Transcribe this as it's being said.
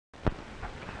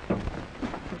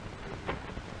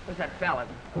What's that ballad?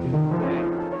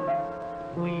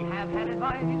 We have had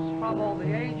advice from all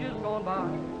the ages gone by,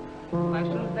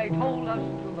 lessons they told us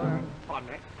to learn.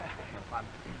 Pardon me.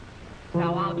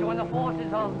 Now I'll join the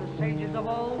forces of the sages of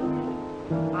old.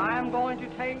 I'm going to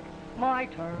take my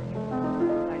turn.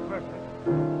 Nice verse.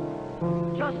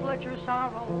 Just let your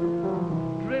sorrow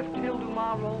drift till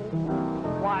tomorrow.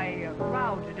 Why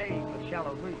crowd today with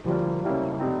shallow grief?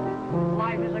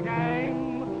 Life is a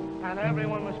game, and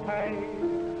everyone must pay.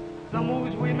 The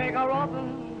moves we make are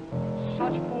often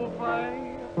such fool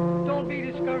play. Don't be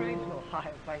discouraged, little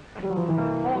high faith.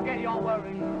 Forget your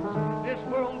worries. This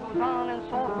world goes on and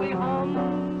softly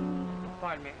hums.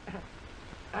 Pardon me.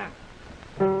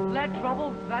 Let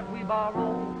troubles that we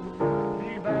borrow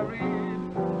be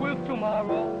buried with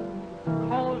tomorrow,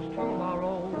 'cause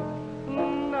tomorrow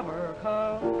never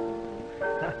comes.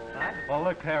 Well,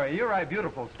 look, Harry, you write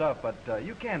beautiful stuff, but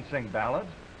you can't sing ballads.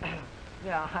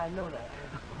 Yeah, I know that.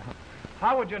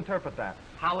 How would you interpret that?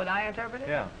 How would I interpret it?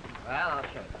 Yeah. Well, I'll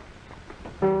show you.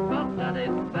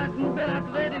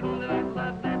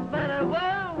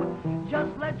 Whoa,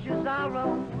 just let your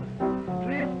sorrow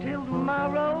drift till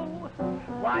tomorrow.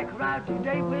 Why crowd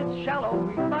today with shallow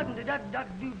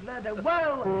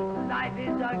Whoa, life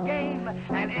is a game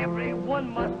and everyone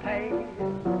must pay.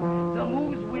 The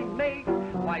moves we make,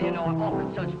 why, you know, are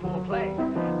often such poor play.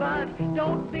 But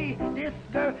don't be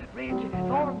discouraged,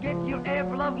 forget your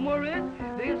ever love worries.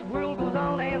 This world goes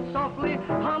on and softly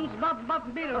hums,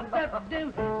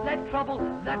 do. Let trouble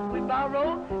that we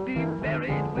borrow be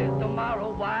buried with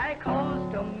tomorrow. Why?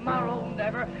 'Cause tomorrow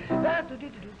never.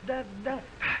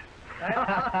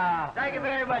 Thank you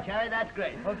very much, Harry. That's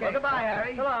great. Okay. Well, goodbye,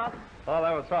 Harry. So long. Well,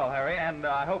 that was all, Harry, and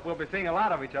I hope we'll be seeing a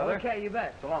lot of each other. Okay, you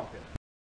bet. So long, kid.